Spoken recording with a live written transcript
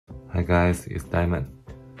Hi guys, it's Diamond.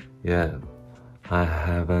 Yeah, I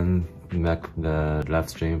haven't made the live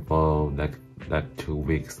stream for like 2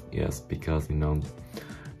 weeks. Yes, because in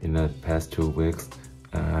the past 2 weeks,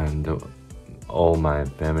 and all my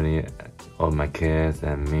family, all my kids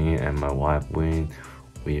and me and my wife,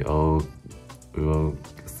 we all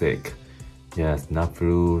sick. Yes, not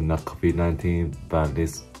flu, not COVID-19, but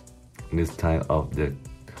this type of the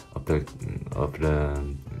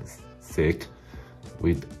sick.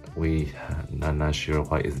 We not sure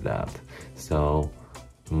what is that. So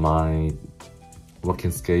my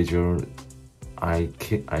working schedule, I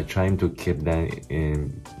trying to keep them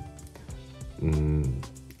in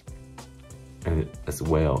as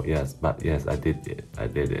well. Yes, but yes, I did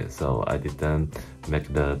it. So I didn't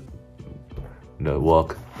make the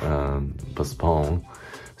work postpone.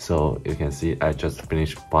 So you can see I just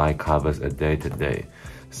finished 5 covers a day today.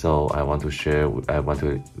 So I want to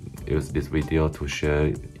use this video to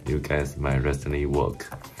share you guys my recently work.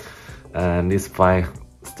 And these 5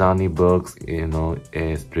 stunning books,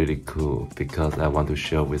 is really cool because I want to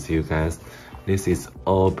share with you guys. This is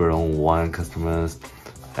all from one customers,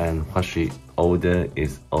 and what she ordered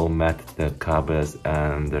is all met the covers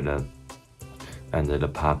and the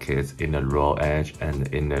pockets in the raw edge and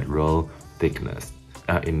in the raw thickness,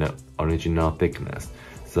 in the original thickness.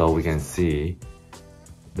 So we can see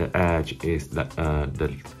the edge is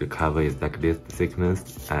the cover is like this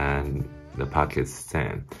thickness, and the pockets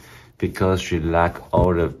same. Because she lack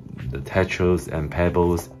all the textures and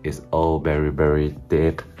pebbles is all very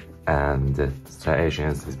deep, and the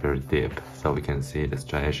striations is very deep. So we can see the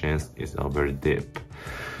striations is all very deep.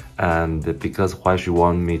 And because why she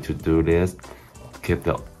want me to do this, keep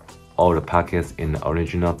all the pockets in the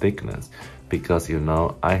original thickness, because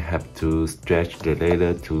I have to stretch the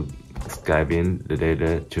leather to scavenge the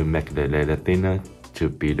leather to make the leather thinner to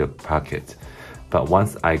be the pocket. But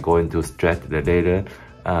once I going to stretch the leather,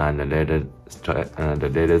 and the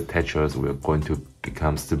leather textures will going to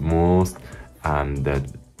become smooth, and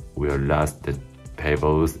that will last the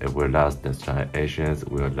pebbles, it will last the striations,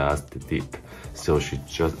 will last the deep. So she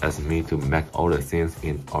just asked me to make all the things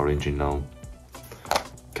in original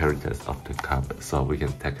characters of the cover. So we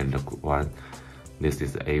can take a look one. This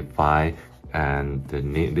is A5, and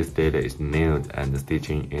this data is nailed and the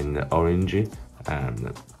stitching in the orange,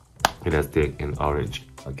 and elastic in orange.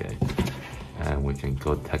 Okay, and we can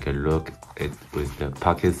go take a look at with the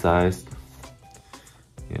pocket size.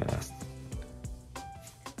 Yes,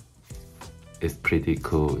 it's pretty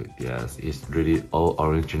cool. Yes, it's really all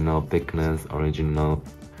original thickness, original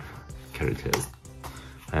characters.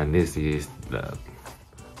 And this is the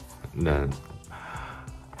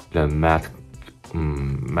matte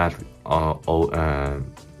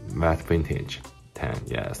matte vintage 10.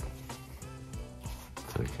 Yes,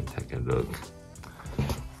 so you can take a look.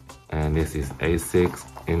 And this is A6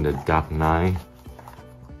 in the dark 9,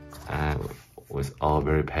 and with all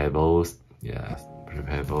very pebbles. Yes, very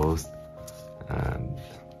pebbles, and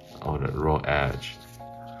all the raw edge.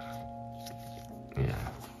 Yeah.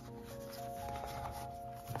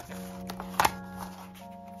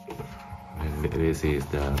 This is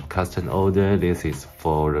the custom order. This is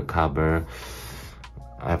for the cover.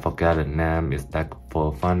 I forgot the name. It's like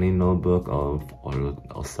for funny notebook or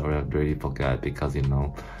sorry, I really forgot, because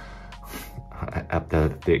after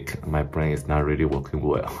thick, my brain is not really working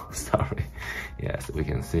well. Sorry. Yes, we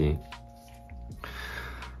can see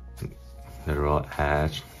the raw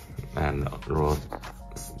edge and the raw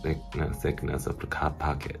thickness of the card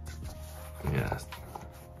pocket. Yes,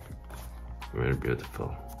 very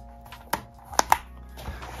beautiful.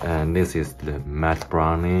 And this is the matte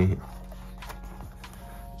brownie.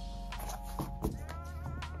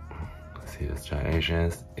 See the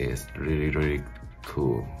striations is really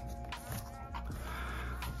cool.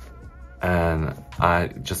 And I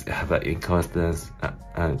just have an inconstance.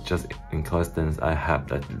 I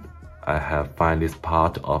have find this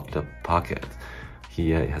part of the pocket.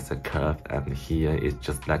 Here it has a curve, and here it's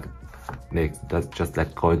just like that's just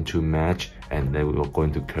like going to match, and then we are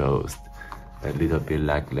going to close. A little bit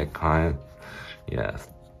like LeCow. Yes.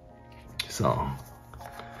 So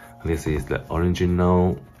this is the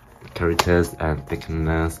original characters and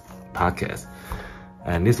thickness pockets,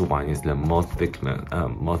 and this one is the most thick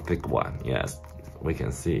one. Yes, we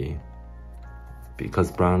can see,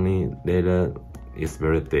 because brownie leather is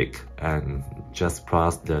very thick, and just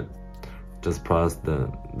plus the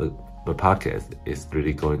pockets is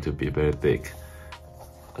really going to be very thick,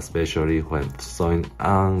 especially when sewing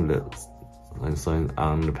on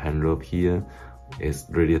the pen rope. Here is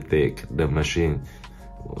really thick. The machine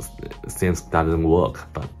seems doesn't work,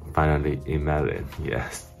 but finally it married.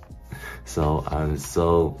 Yes, So I'm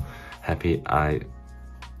so happy I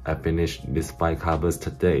finished these 5 covers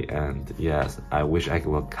today, and yes, I wish I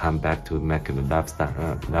will come back to make the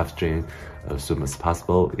live stream as soon as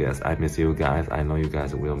possible. Yes, I miss you guys. I know you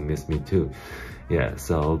guys will miss me too. Yeah,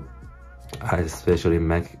 so I especially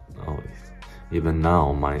make, even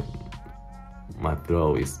now my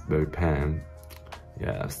throat is very pain.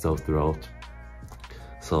 Yeah, sore throat.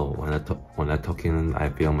 So when I talking, I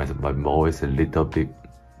feel my voice a little bit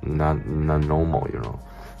not normal, you know.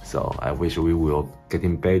 So I wish we will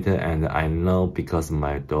getting better, and I know because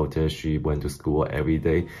my daughter, she went to school every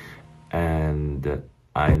day, and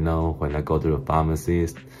I know when I go to the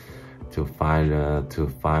pharmacist to find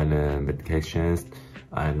medications,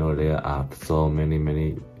 I know there are so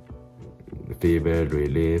many fever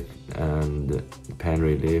relief and pain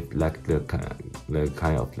relief, like the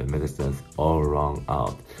kind of the medicines all wrong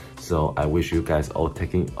out. So I wish you guys all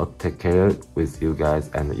take care with you guys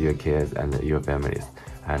and your kids and your families.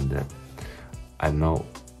 And I know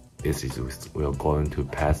this will going to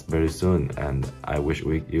pass very soon, and I wish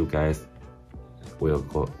you guys will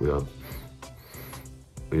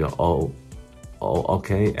all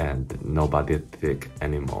okay and nobody sick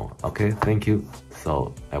anymore. Okay, thank you.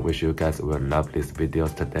 So I wish you guys will love this video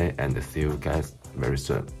today, and see you guys very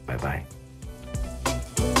soon. Bye bye.